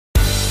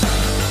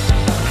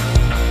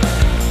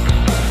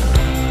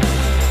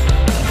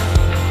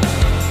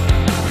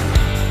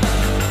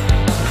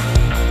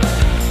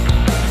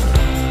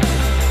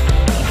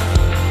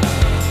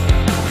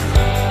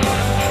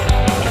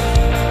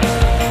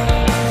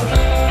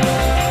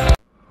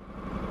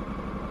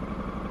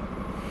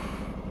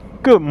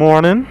Good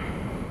morning.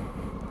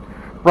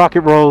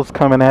 Rocket Rolls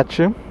coming at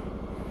you.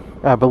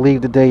 I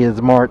believe today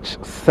is March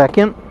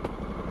 2nd.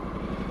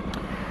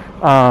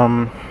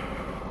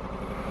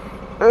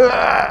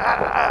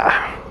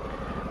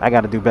 I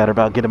got to do better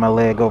about getting my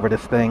leg over this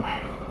thing.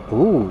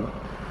 Ooh.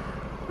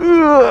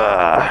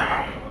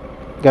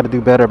 Got to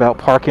do better about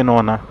parking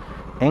on the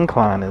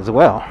incline as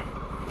well.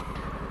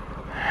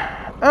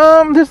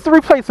 This is the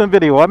replacement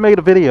video. I made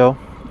a video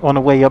on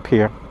the way up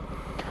here,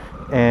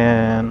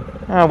 and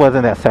I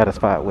wasn't that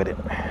satisfied with it.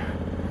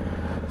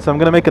 So I'm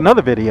going to make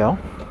another video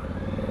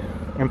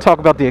and talk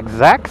about the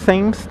exact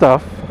same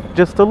stuff,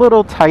 just a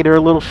little tighter, a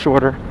little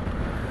shorter.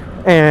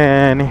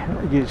 And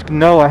you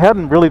know, I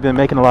haven't really been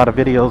making a lot of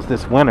videos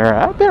this winter.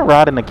 I've been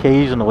riding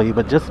occasionally,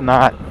 but just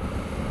not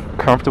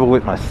comfortable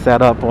with my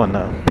setup on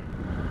the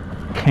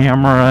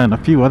camera and a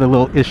few other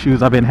little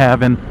issues I've been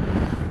having.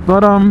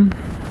 But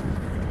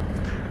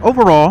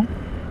overall,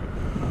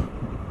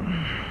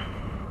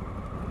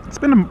 it's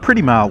been a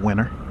pretty mild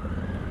winter,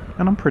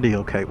 and I'm pretty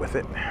okay with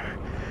it.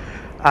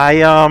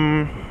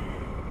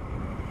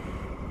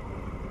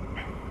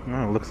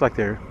 Oh, it looks like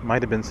there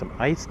might have been some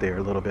ice there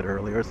a little bit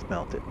earlier. It's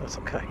melted. That's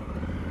okay.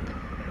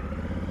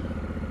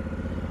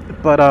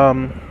 But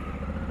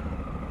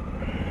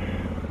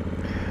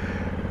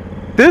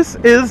this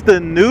is the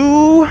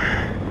new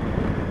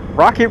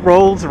Rocket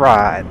Rolls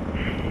ride.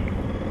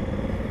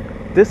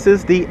 This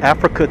is the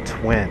Africa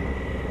Twin.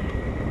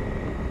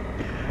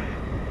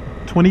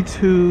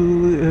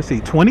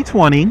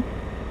 2020.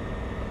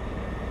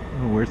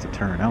 Oh, where's the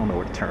turn? I don't know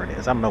where the turn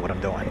is. I don't know what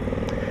I'm doing.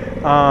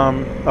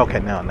 Okay,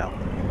 now I know.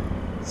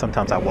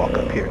 Sometimes I walk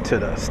up here to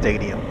the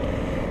stadium.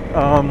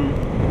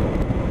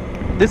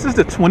 This is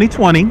the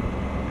 2020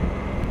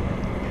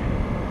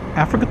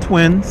 Africa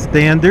Twin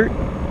Standard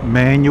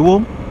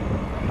Manual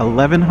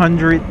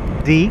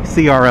 1100D,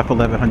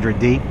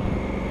 CRF1100D.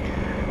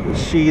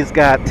 She's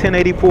got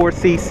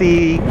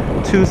 1084cc,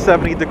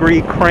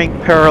 270-degree crank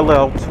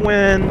parallel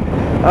twin.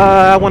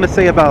 I want to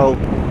say about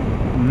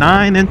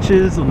 9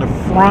 inches on the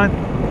front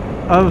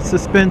of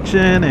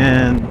suspension,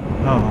 and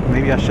oh,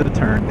 maybe I should have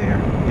turned there.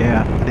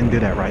 Yeah, I didn't do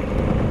that right.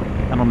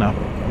 I don't know.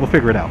 We'll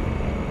figure it out.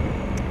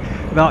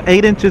 About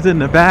 8 inches in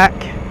the back.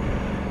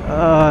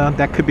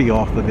 That could be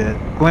off a bit.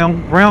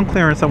 Ground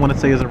clearance, I want to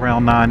say, is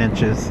around 9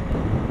 inches.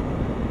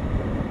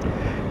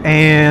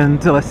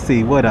 And let's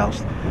see, what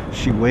else?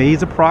 She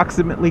weighs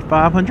approximately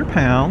 500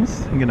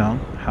 pounds. You know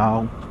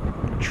how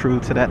true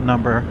to that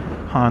number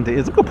Honda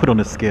is. I'm going to put it on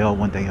the scale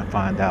one day and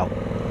find out.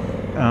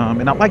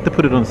 And I'd like to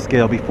put it on the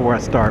scale before I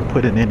start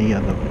putting any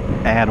of the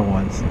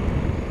add-ons.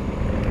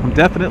 I'm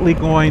definitely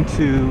going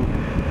to,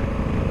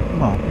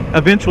 well,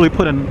 eventually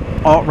put an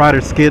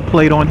alt-rider skid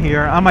plate on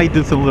here. I might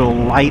do some little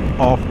light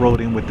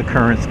off-roading with the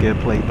current skid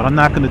plate, but I'm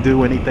not going to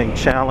do anything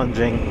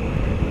challenging.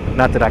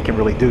 Not that I can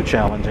really do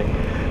challenging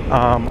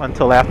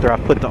until after I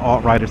put the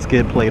alt-rider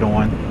skid plate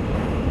on.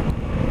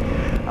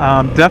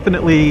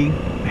 Definitely,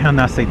 and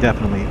I say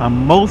definitely,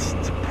 I'm most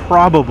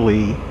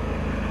probably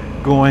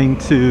going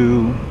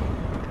to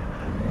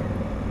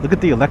look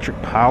at the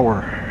electric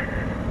power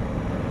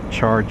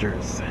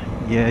chargers.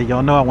 Yeah,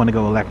 y'all know I want to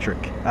go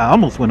electric. I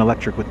almost went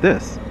electric with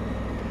this.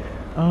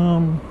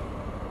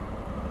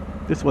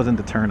 This wasn't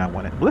the turn I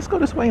wanted. But let's go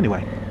this way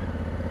anyway.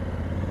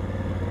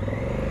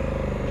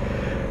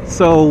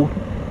 So,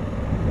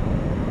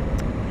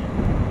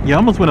 yeah, I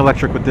almost went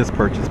electric with this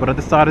purchase, but I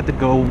decided to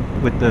go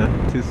with the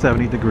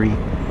 270-degree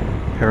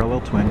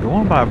parallel twin. Go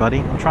on by, buddy.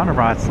 I'm trying to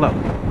ride slow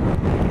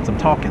because I'm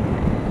talking.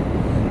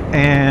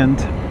 And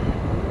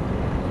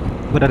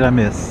what did I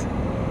miss?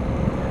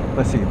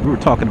 Let's see. We were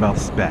talking about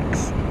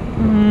specs.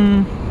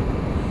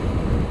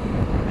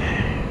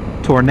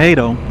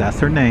 Tornado, that's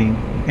her name.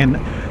 And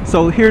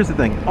so here's the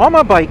thing. All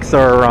my bikes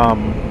are,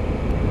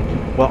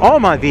 well, all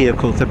my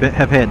vehicles have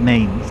had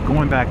names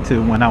going back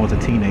to when I was a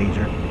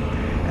teenager.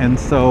 And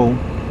so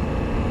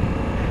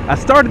I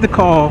started to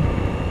call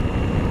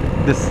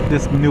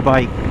this new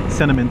bike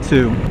Cinnamon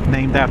 2,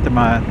 named after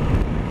my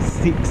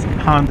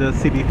Honda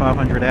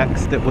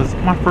CB500X. That was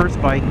my first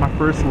bike, my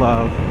first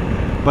love.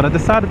 But I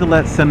decided to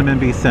let Cinnamon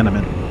be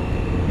Cinnamon.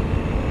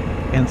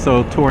 And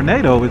so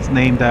Tornado is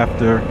named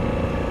after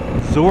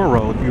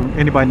Zorro. If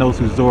anybody knows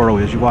who Zorro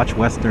is, you watch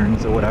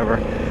westerns or whatever.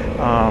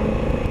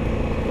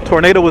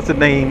 Tornado was the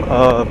name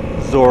of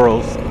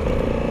Zorro's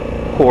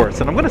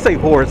horse. And I'm going to say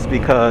horse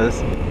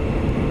because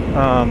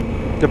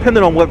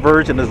depending on what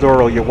version of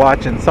Zorro you're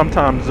watching,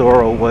 sometimes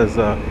Zorro was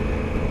a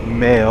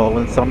male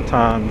and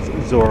sometimes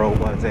Zorro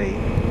was a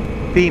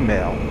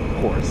female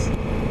horse.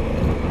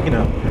 You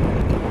know,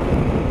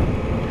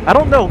 I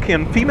don't know,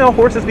 can female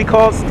horses be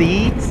called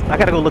steeds? I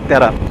gotta go look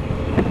that up.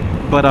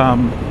 But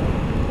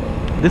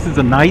this is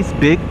a nice,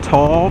 big,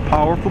 tall,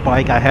 powerful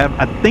bike.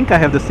 I think I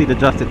have the seat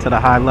adjusted to the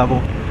high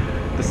level.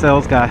 The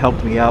sales guy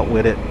helped me out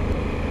with it.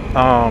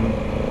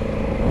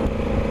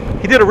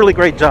 He did a really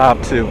great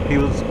job too. He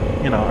was,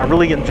 you know, I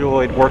really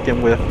enjoyed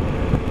working with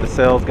the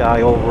sales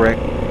guy over at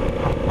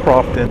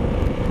Crofton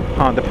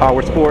Honda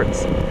Power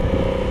Sports.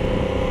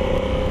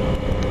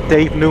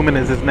 Dave Newman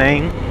is his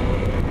name.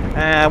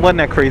 I wasn't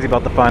that crazy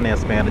about the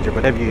finance manager,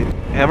 but have you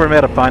ever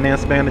met a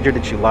finance manager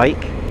that you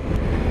like?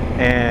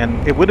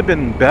 And it would have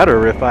been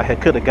better if I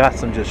could have got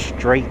some just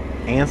straight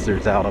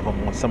answers out of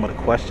him on some of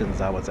the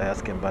questions I was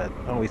asking, but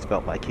I always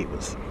felt like he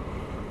was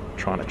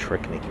trying to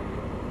trick me.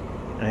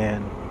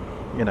 And,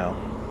 you know,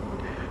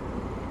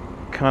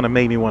 kind of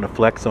made me want to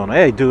flex on,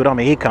 hey dude, I'm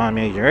an econ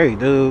major. Hey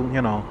dude,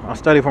 you know, I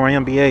studied for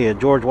an MBA at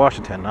George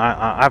Washington.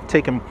 I've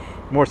taken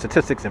more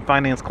statistics and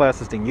finance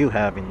classes than you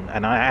have,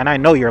 and I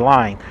know you're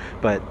lying,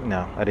 but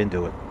no, I didn't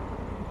do it.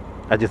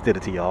 I just did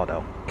it to y'all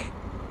though.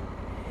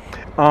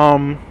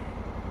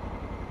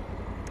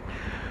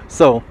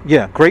 So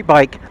yeah, great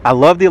bike. I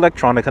love the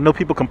electronics. I know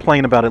people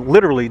complain about it.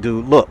 Literally,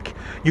 dude, look,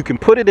 you can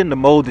put it in the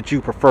mode that you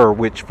prefer,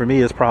 which for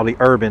me is probably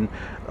urban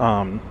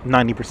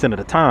 90% of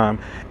the time,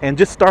 and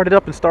just start it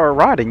up and start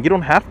riding. You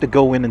don't have to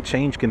go in and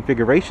change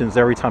configurations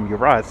every time you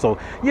ride. So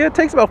yeah, it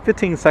takes about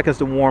 15 seconds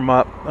to warm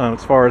up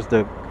as far as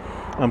the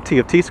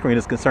TFT screen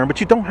is concerned, but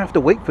you don't have to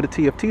wait for the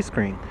TFT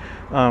screen.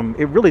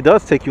 It really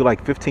does take you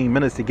like 15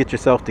 minutes to get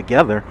yourself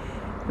together.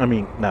 I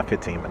mean, not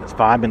 15 minutes,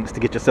 5 minutes to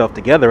get yourself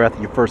together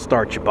after you first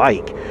start your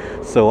bike.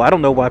 So I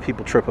don't know why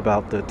people trip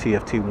about the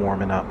TFT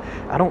warming up.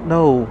 I don't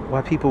know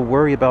why people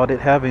worry about it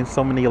having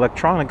so many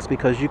electronics,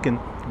 because you can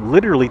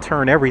literally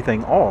turn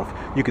everything off.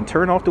 You can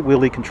turn off the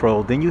wheelie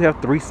control, then you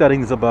have 3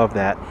 settings above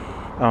that.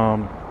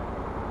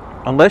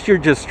 Unless you're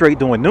just straight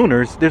doing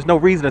nooners, there's no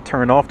reason to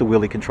turn off the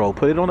wheelie control.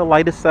 Put it on the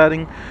lightest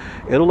setting.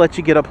 It'll let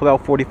you get up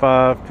about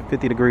 45 to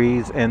 50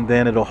 degrees, and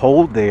then it'll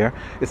hold there.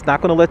 It's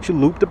not going to let you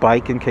loop the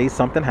bike in case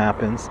something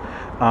happens.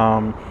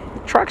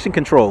 Traction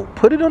control,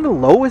 put it on the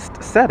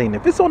lowest setting.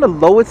 If it's on the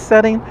lowest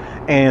setting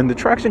and the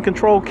traction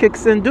control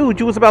kicks in, dude,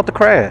 you was about to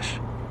crash.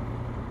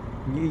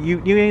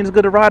 You ain't as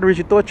good a rider as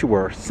you thought you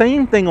were.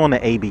 Same thing on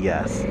the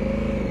ABS.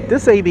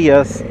 This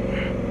ABS,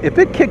 if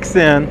it kicks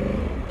in,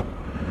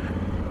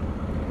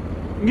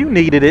 you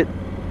needed it.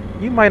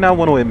 You might not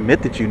want to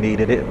admit that you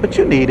needed it, but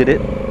you needed it.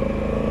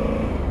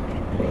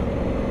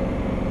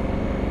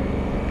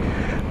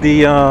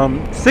 The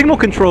signal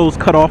controls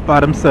cut off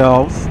by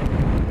themselves.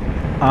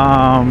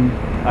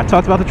 I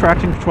talked about the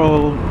traction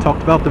control,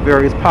 talked about the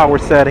various power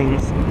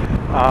settings.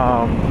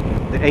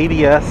 The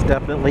ABS,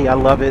 definitely, I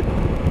love it.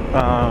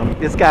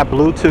 It's got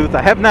Bluetooth.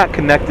 I have not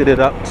connected it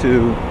up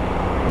to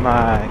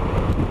my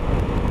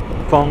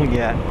phone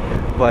yet,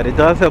 but it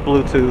does have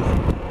Bluetooth.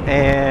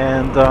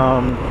 And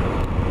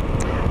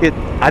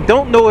I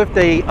don't know if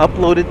they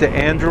uploaded to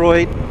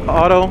Android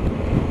Auto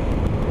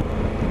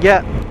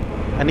yet.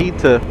 I need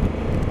to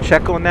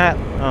check on that.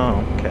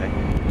 Oh, okay.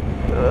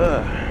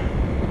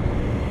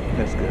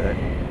 That's good.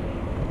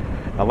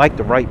 I like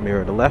the right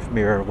mirror. The left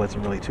mirror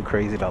wasn't really too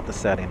crazy about the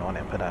setting on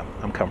it, but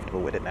I'm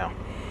comfortable with it now.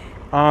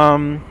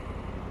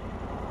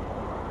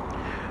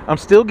 I'm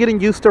still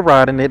getting used to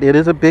riding it. It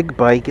is a big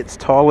bike. It's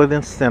taller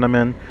than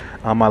Cinnamon.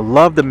 I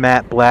love the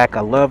matte black.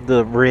 I love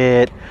the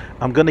red.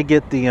 I'm gonna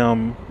get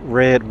the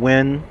red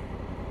wind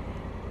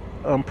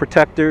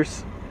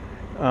protectors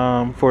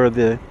for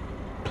the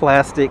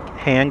plastic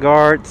hand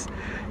guards.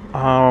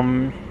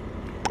 I'm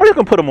just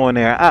gonna put them on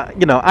there.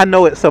 I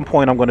know at some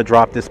point I'm gonna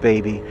drop this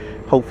baby.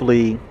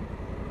 Hopefully,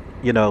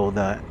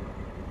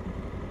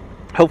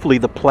 hopefully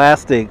the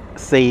plastic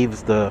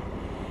saves the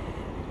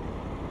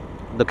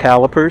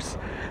calipers.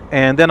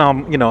 And then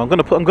I'm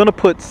gonna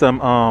put some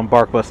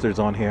bark busters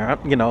on here. I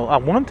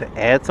wanted to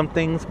add some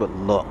things, but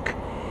look,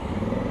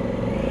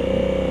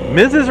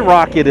 Mrs.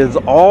 Rocket is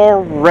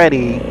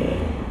already,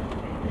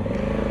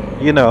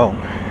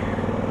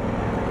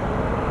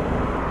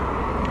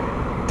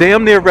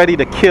 damn near ready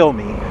to kill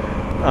me.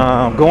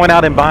 Going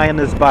out and buying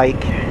this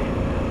bike.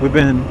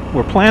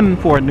 We're planning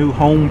for a new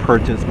home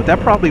purchase, but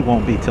that probably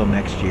won't be till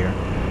next year.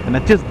 And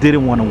I just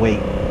didn't want to wait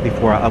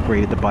before I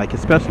upgraded the bike,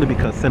 especially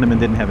because Cinnamon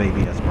didn't have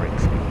ABS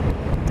brakes.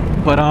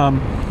 But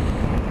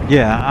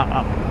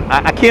yeah,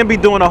 I can't be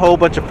doing a whole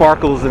bunch of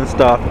farkles and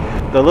stuff.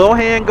 The little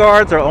hand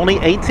guards are only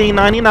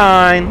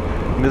 $18.99,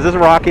 Mrs.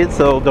 Rocket,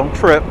 so don't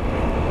trip.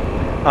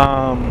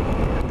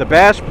 The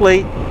bash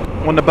plate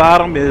on the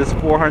bottom is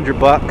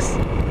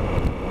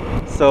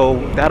 $400, so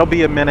that'll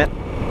be a minute.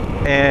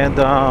 And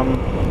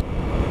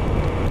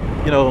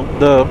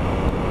the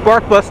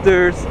bark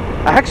busters,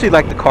 I actually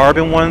like the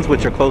carbon ones,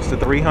 which are close to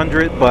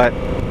 $300, but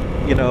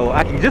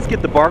I can just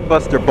get the bark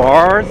buster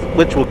bars,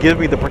 which will give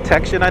me the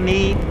protection I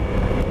need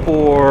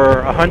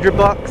for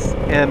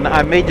 $100, and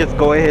I may just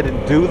go ahead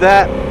and do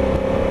that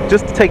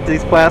just to take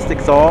these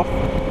plastics off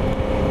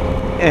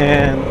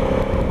and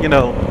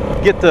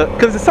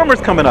because the summer's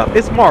coming up.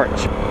 It's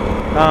March,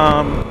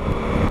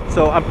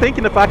 so I'm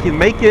thinking if I can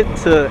make it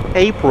to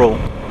April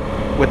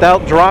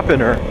without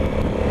dropping her.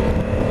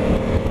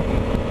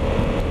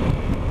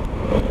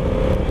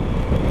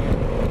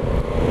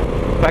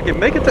 If I can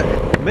make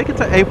it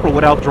to April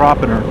without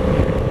dropping her,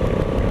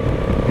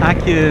 I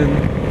can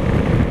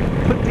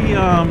put the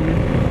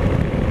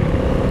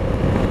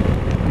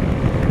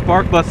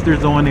bark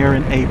busters on there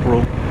in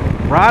April,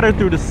 ride her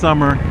through the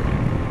summer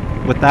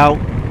without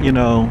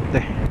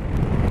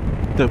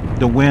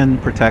the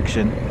wind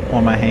protection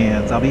on my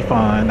hands. I'll be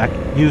fine. I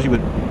usually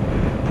would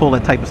pull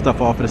that type of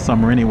stuff off in the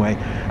summer anyway.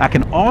 I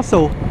can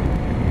also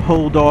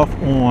hold off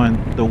on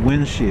the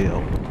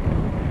windshield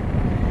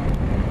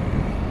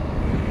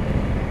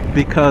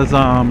because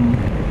I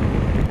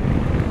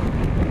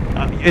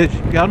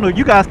don't know,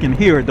 you guys can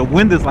hear it. The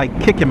wind is like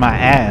kicking my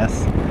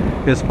ass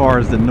as far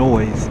as the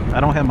noise. I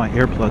don't have my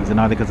earplugs in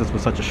either because this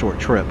was such a short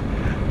trip.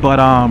 But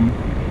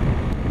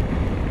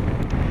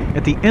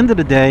at the end of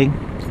the day,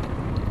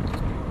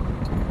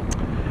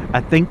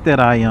 I think that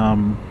I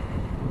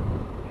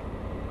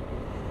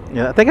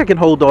think I can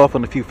hold off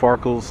on a few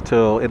farkles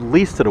till at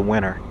least to the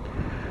winter,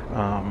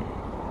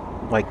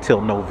 like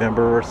till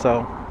November or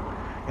so.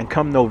 And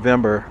come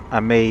November, I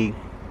may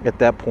at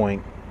that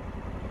point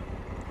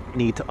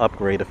need to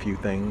upgrade a few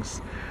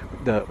things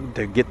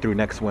to get through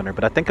next winter.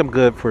 But I think I'm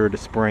good for the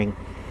spring.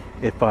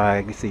 If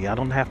I see, I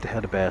don't have to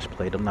have a bash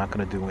plate. I'm not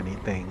going to do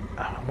anything.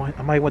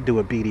 I might want to do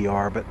a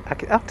BDR, but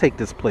I'll take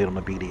this plate on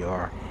the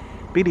BDR.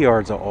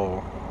 BDRs are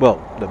all, well,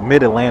 the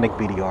Mid-Atlantic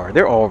BDR,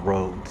 they're all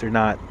roads. They're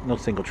not, no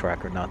single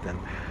track or nothing.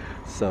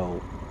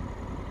 So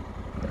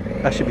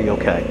that should be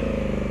okay.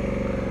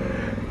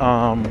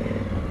 I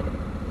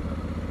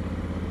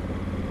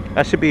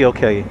should be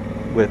okay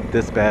with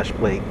this bash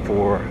plate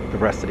for the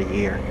rest of the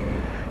year.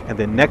 And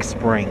then next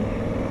spring,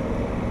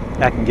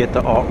 I can get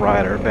the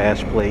alt-rider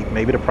bash plate.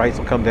 Maybe the price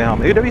will come down.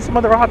 Maybe there'll be some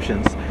other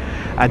options.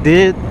 I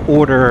did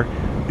order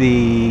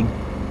the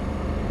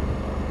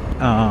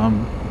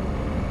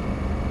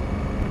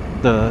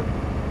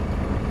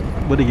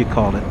what do you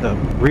call it, the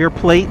rear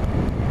plate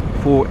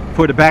for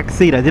the back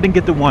seat. I didn't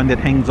get the one that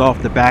hangs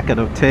off the back of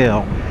the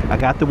tail. I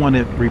got the one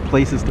that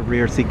replaces the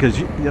rear seat because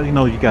you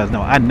guys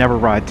know I never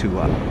ride two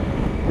up.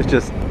 It's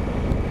just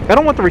I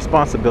don't want the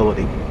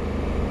responsibility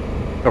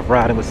of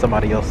riding with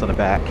somebody else on the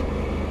back,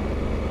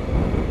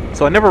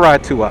 so I never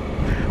ride two up.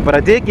 But I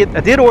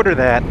did order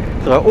that.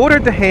 So I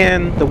ordered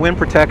the wind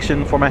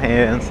protection for my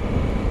hands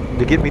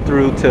to get me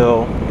through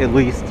till at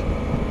least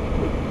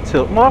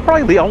well,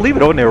 I'll leave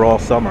it on there all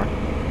summer.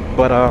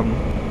 But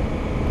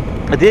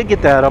I did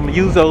get that. I'm gonna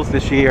use those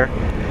this year,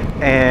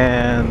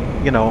 and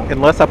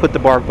unless I put the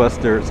bark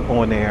busters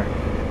on there,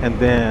 and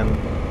then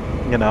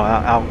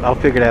I'll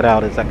figure that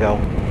out as I go.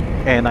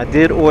 And I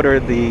did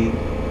order the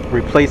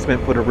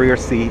replacement for the rear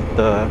seat,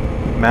 the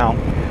mount,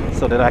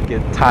 so that I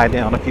could tie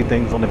down a few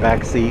things on the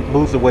back seat,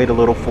 moves the weight a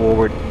little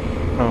forward.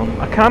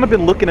 I kind of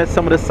been looking at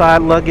some of the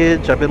side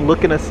luggage. I've been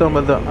looking at some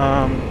of the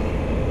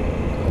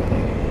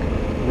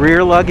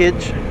rear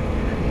luggage,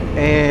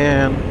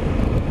 and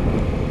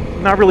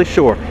not really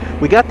sure.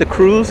 We got the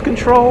cruise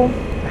control.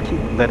 I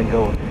keep letting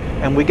go.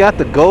 And we got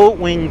the gold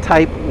wing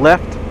type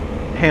left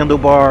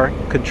handlebar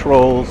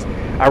controls.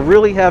 I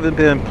really haven't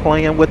been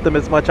playing with them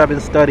as much. I've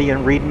been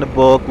studying, reading the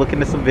book, looking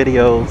at some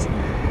videos,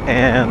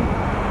 and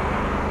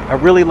I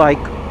really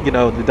like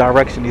the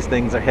direction these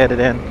things are headed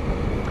in.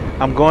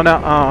 I'm going to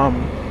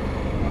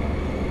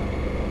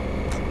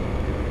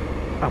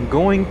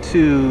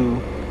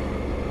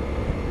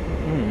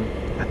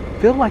I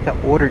feel like I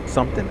ordered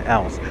something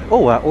else.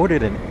 Oh, I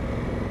ordered an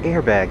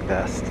airbag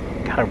vest.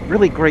 Got a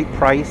really great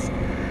price.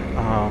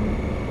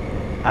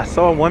 I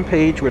saw one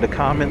page where the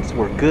comments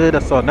were good. I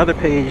saw another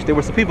page, there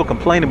were some people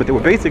complaining, but they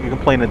were basically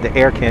complaining that the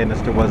air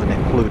canister wasn't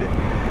included.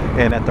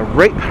 And at the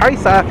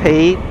price I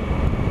paid,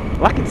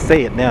 well, I can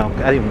say it now.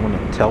 I didn't want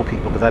to tell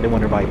people because I didn't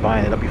want everybody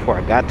buying it up before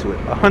I got to it.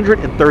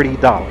 $130.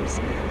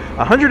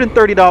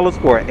 $130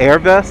 for an air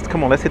vest?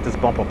 Come on, let's hit this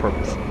bump on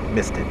purpose.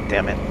 Missed it,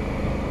 damn it.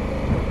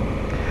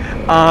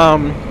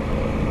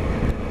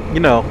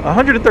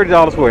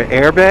 $130 for an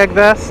airbag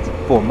vest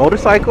for a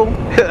motorcycle?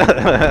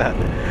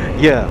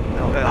 Yeah,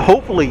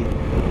 hopefully,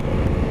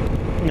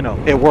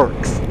 it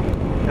works.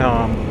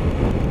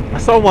 I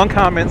saw one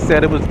comment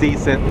said it was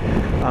decent.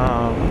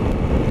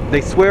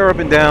 They swear up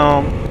and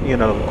down,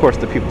 of course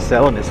the people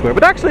selling it swear,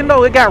 but actually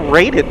no, it got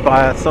rated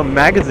by some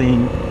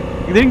magazine.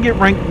 It didn't get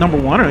ranked number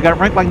 1, or it got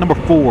ranked like number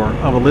 4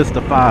 of a list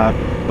of 5,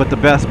 but the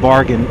best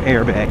bargain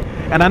airbag.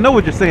 And I know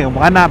what you're saying.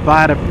 Why not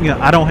buy the?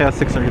 I don't have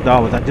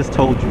 $600. I just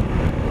told you.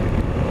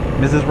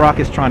 Mrs. Rock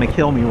is trying to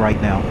kill me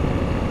right now.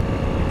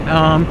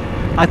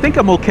 I think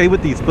I'm okay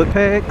with these foot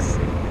pegs,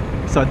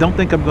 so I don't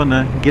think I'm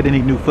gonna get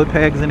any new foot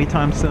pegs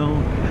anytime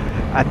soon.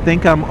 I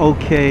think I'm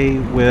okay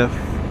with,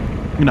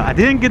 I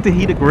didn't get the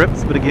heated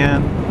grips, but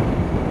again,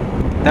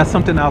 that's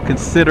something I'll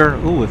consider.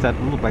 Ooh, is that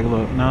look like a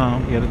little?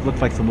 No, yeah, it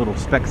looks like some little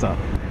specks of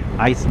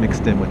ice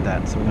mixed in with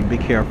that, so we're gonna be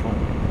careful.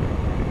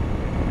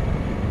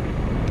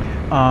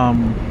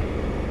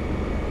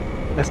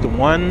 That's the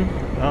one.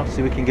 Oh,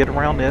 see, we can get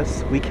around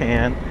this. We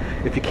can.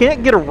 If you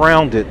can't get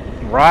around it,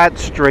 ride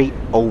straight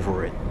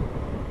over it.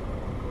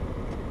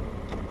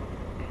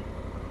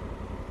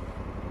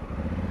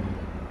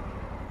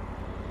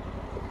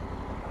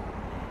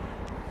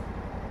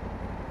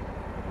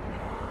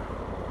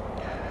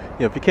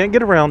 If you can't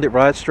get around it,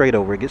 ride straight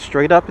over it. Get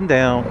straight up and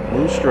down,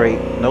 move straight,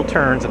 no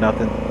turns or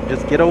nothing.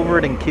 Just get over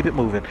it and keep it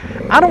moving.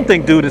 I don't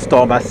think dude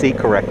installed my seat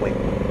correctly.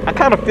 I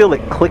kind of feel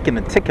it clicking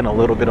and ticking a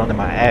little bit under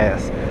my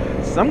ass.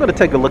 So I'm going to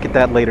take a look at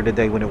that later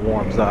today when it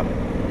warms up.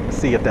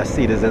 See if that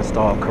seat is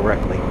installed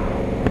correctly.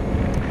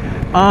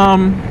 I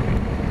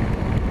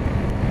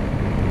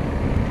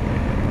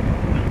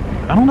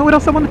don't know what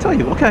else I want to tell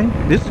you. Okay,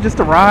 this is just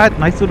a ride,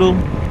 nice little,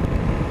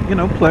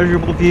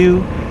 pleasurable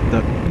view.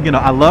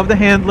 I love the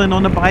handling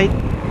on the bike.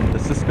 The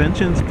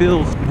suspensions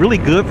feels really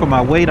good for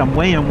my weight. I'm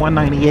weighing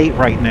 198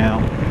 right now,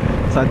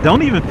 so I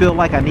don't even feel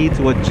like I need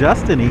to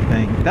adjust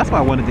anything. That's why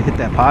I wanted to hit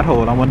that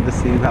pothole. I wanted to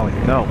see how it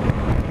felt.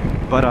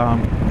 But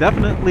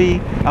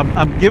definitely,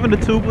 I'm giving the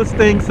tubeless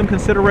thing some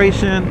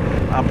consideration.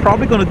 I'm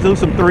probably going to do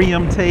some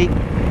 3M tape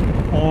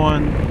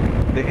on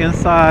the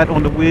inside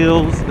on the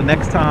wheels the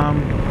next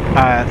time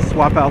I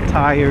swap out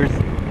tires.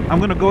 I'm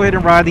going to go ahead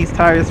and ride these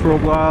tires for a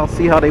while,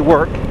 see how they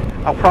work.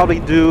 I'll probably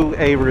do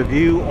a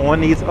review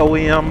on these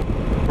OEM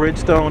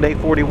Bridgestone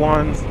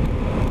 841s.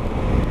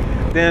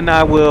 Then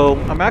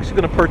I'm actually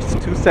going to purchase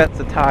 2 sets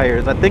of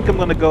tires. I think I'm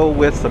going to go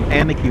with some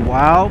Anarchy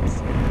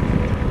Wilds,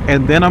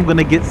 and then I'm going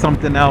to get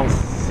something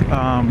else,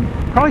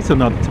 probably some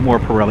more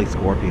Pirelli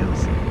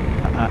Scorpions.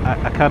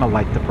 I kind of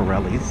like the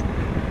Pirellis,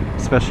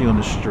 especially on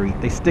the street.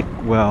 They stick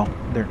well.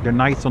 They're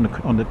nice on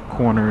the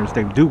corners.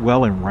 They do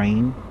well in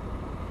rain.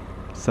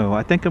 So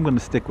I think I'm going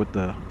to stick with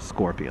the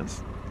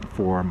Scorpions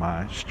for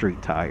my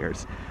street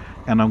tires.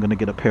 And I'm going to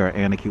get a pair of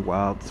Anarchy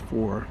Wilds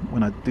for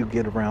when I do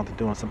get around to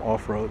doing some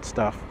off-road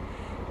stuff.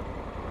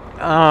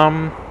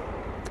 Damn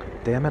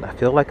it, I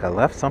feel like I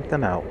left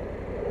something out.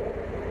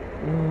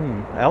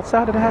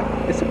 Outside of that,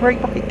 it's a great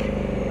bike.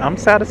 I'm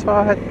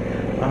satisfied.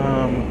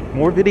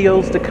 More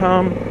videos to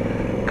come.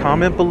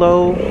 Comment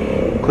below.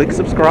 Click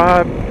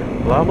subscribe.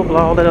 Blah blah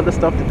blah, all that other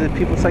stuff that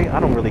people say. I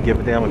don't really give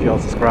a damn if y'all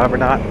subscribe or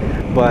not,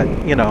 but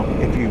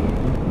if you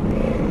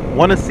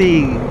want to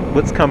see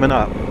what's coming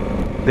up,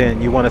 then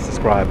you want to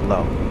subscribe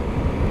below.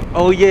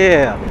 Oh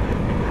yeah,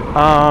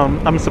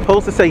 I'm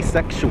supposed to say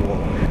sexual,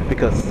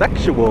 because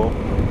sexual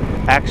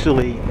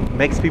actually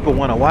makes people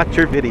want to watch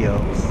your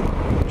videos.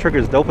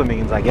 Triggers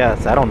dopamines, I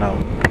guess. I don't know.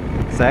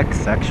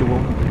 Sexual.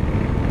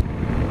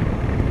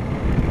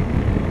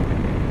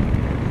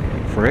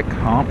 Frick,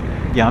 hump.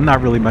 Yeah, I'm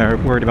not really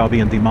worried about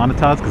being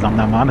demonetized because I'm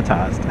not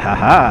monetized.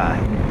 Haha,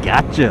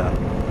 gotcha.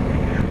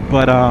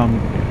 But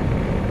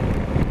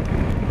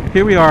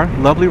here we are,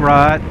 lovely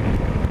ride,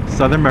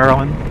 Southern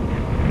Maryland.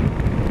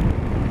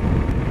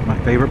 My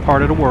favorite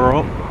part of the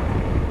world.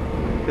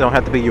 It don't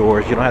have to be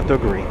yours. You don't have to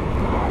agree.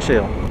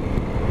 Chill.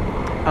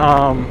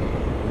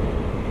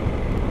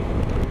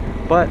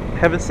 But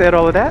having said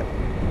all of that,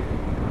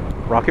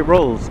 rocket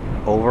rolls,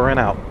 over and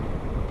out.